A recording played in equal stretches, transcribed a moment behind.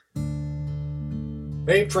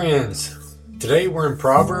Hey friends, today we're in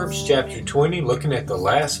Proverbs chapter 20 looking at the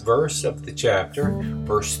last verse of the chapter,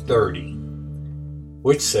 verse 30,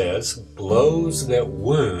 which says, "Blows that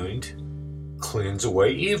wound cleanse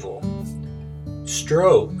away evil.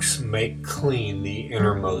 Strokes make clean the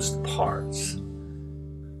innermost parts."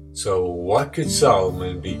 So what could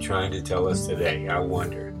Solomon be trying to tell us today, I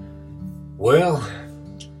wonder? Well,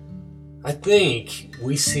 I think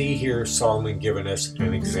we see here Solomon giving us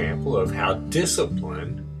an example of how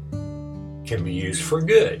discipline can be used for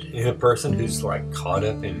good in a person who's caught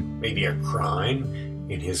up in maybe a crime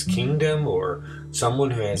in his kingdom, or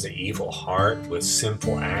someone who has an evil heart with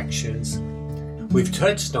sinful actions. We've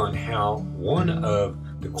touched on how one of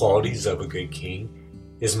the qualities of a good king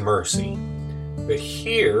is mercy. But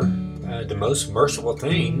here, the most merciful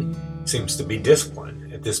thing seems to be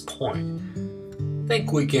discipline at this point. I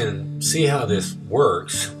think we can see how this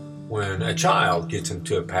works when a child gets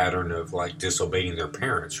into a pattern of disobeying their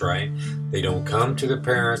parents, right? They don't come to their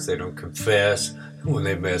parents, they don't confess when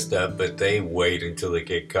they messed up, but they wait until they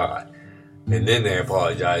get caught. And then they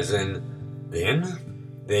apologize, and then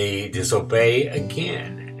they disobey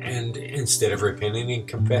again. And instead of repenting and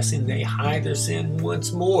confessing, they hide their sin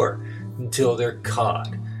once more until they're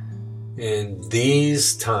caught. And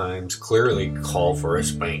these times clearly call for a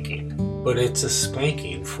spanking, but it's a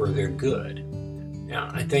spanking for their good.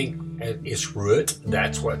 Now, I think at its root,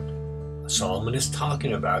 that's what Solomon is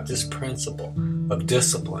talking about, this principle of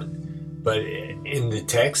discipline. But in the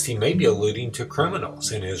text, he may be alluding to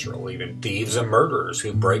criminals in Israel, even thieves and murderers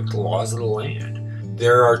who break the laws of the land.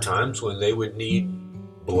 There are times when they would need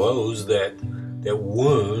blows that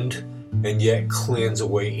wound and yet cleanse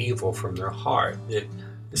away evil from their heart, that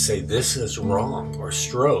say this is wrong, or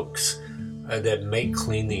strokes that make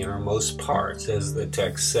clean the innermost parts, as the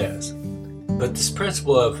text says. But this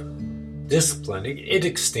principle of discipline, it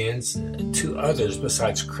extends to others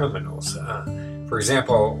besides criminals. For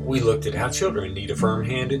example, we looked at how children need a firm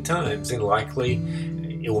hand at times, and likely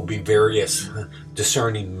it will be various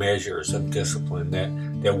discerning measures of discipline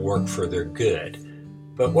that work for their good.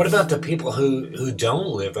 But what about the people who don't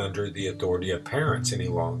live under the authority of parents any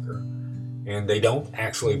longer, and they don't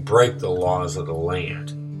actually break the laws of the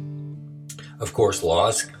land? Of course,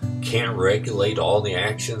 laws can't regulate all the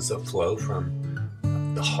actions that flow from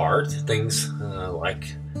the heart, things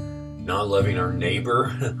like not loving our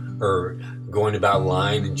neighbor, or going about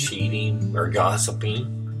lying and cheating, or gossiping.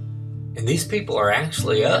 And these people are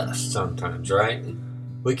actually us sometimes, right?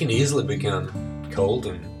 We can easily become cold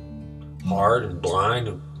and hard and blind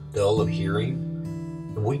and dull of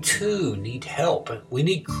hearing. And we too need help. We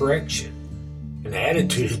need correction, an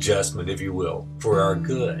attitude adjustment, if you will, for our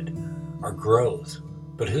good, our growth.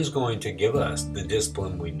 But who's going to give us the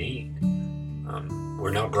discipline we need?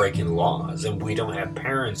 We're not breaking laws, and we don't have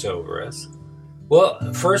parents over us. Well,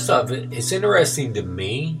 first off, it's interesting to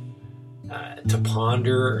me to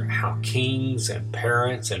ponder how kings and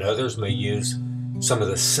parents and others may use some of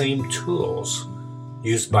the same tools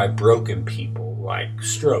used by broken people, like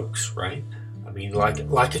strokes, right? I mean, like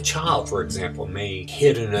a child, for example, may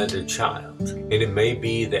hit another child, and it may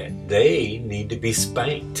be that they need to be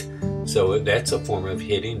spanked. So that's a form of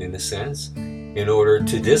hitting, in a sense, in order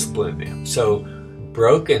to discipline them. So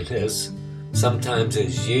brokenness sometimes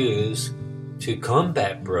is used to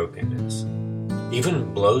combat brokenness,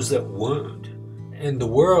 even blows that wound. And the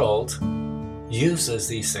world uses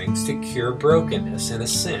these things to cure brokenness, in a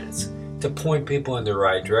sense, to point people in the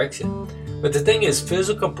right direction. But the thing is,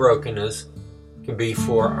 physical brokenness can be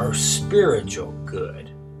for our spiritual good.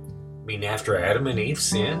 I mean, after Adam and Eve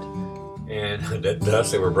sinned, and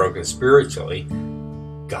thus they were broken spiritually,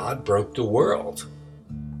 God broke the world.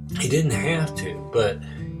 He didn't have to, but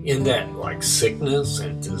in that sickness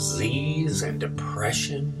and disease and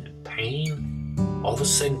depression and pain, all of a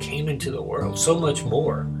sudden came into the world, so much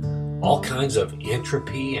more. All kinds of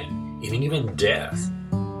entropy and even death.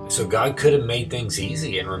 So God could have made things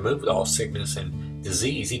easy and removed all sickness and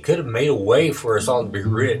disease. He could have made a way for us all to be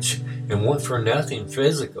rich and want for nothing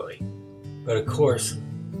physically. But of course,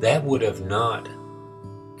 that would have not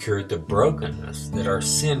cured the brokenness that our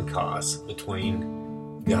sin caused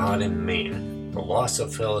between God and man, the loss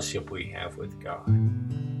of fellowship we have with God.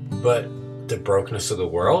 But the brokenness of the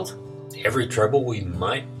world, every trouble we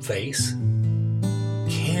might face,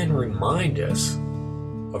 can remind us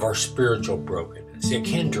of our spiritual brokenness. It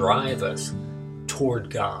can drive us toward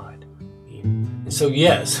God. And so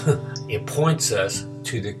yes, it points us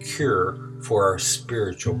to the cure for our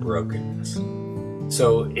spiritual brokenness.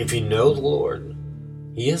 So if you know the Lord,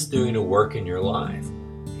 He is doing a work in your life,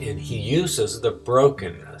 and He uses the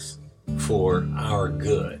brokenness for our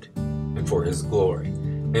good and for His glory.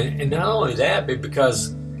 And not only that, but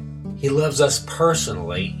because He loves us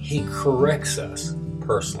personally, He corrects us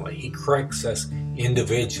personally. He corrects us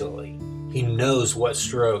individually. He knows what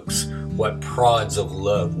strokes, what prods of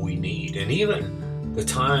love we need. And even the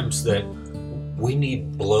times that we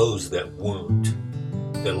need blows that wound,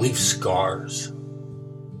 that leave scars,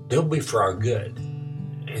 they'll be for our good.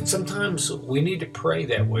 And sometimes we need to pray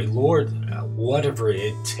that way. Lord, whatever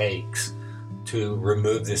it takes to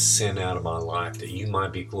remove this sin out of my life, that you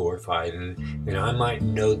might be glorified and I might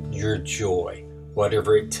know your joy.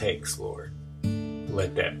 Whatever it takes, Lord,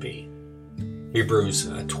 let that be. Hebrews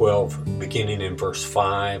 12, beginning in verse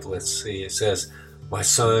 5, let's see, it says, "My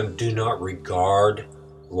son, do not regard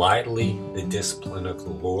lightly the discipline of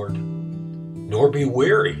the Lord, nor be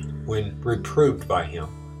weary when reproved by him.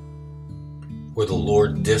 For the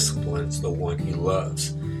Lord disciplines the one he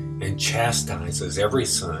loves, and chastises every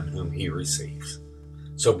son whom he receives."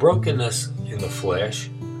 So brokenness in the flesh,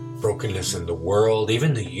 brokenness in the world,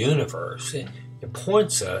 even the universe, it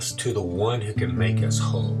points us to the one who can make us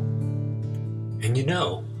whole. And you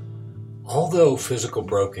know, although physical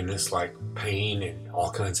brokenness like pain and all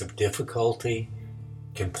kinds of difficulty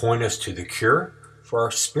can point us to the cure for our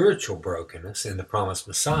spiritual brokenness in the promised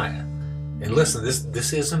Messiah. And listen,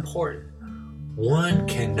 this is important. One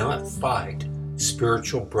cannot fight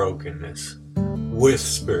spiritual brokenness with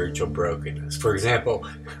spiritual brokenness. For example,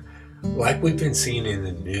 like we've been seeing in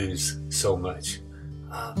the news so much,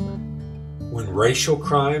 when racial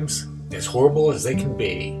crimes, as horrible as they can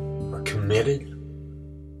be, are committed,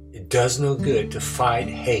 it does no good to fight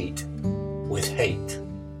hate with hate.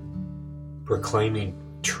 Proclaiming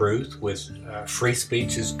truth with free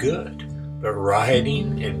speech is good, but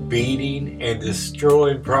rioting and beating and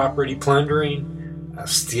destroying property, plundering,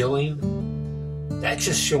 stealing, that's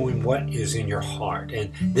just showing what is in your heart.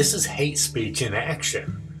 And this is hate speech in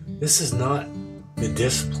action. This is not the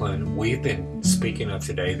discipline we've been speaking of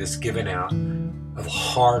today that's given out of a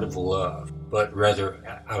heart of love, but rather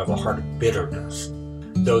out of a heart of bitterness.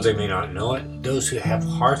 Though they may not know it, those who have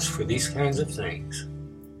hearts for these kinds of things,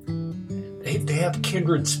 they have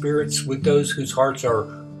kindred spirits with those whose hearts are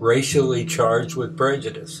racially charged with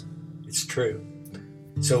prejudice. It's true.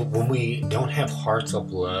 So when we don't have hearts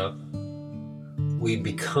of love, we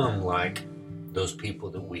become like those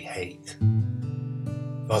people that we hate.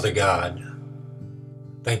 Father God,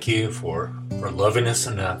 thank you for loving us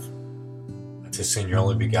enough to send your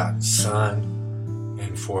only begotten Son,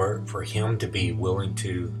 and for him to be willing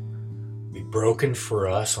to be broken for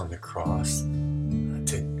us on the cross,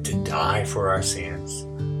 to die for our sins,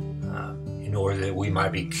 in order that we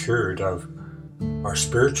might be cured of our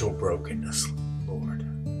spiritual brokenness, Lord.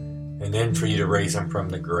 And then for you to raise him from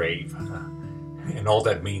the grave, and all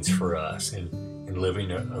that means for us in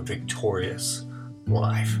living a victorious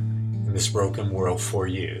life in this broken world for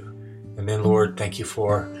you. And then, Lord, thank you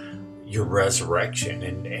for your resurrection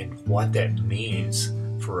and what that means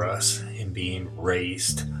for us in being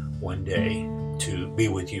raised one day to be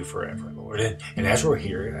with you forever, Lord. And as we're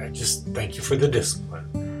here, I just thank you for the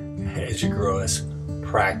discipline as you grow us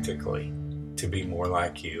practically to be more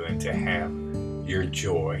like you and to have your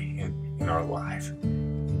joy in our life.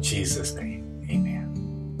 In Jesus' name, amen.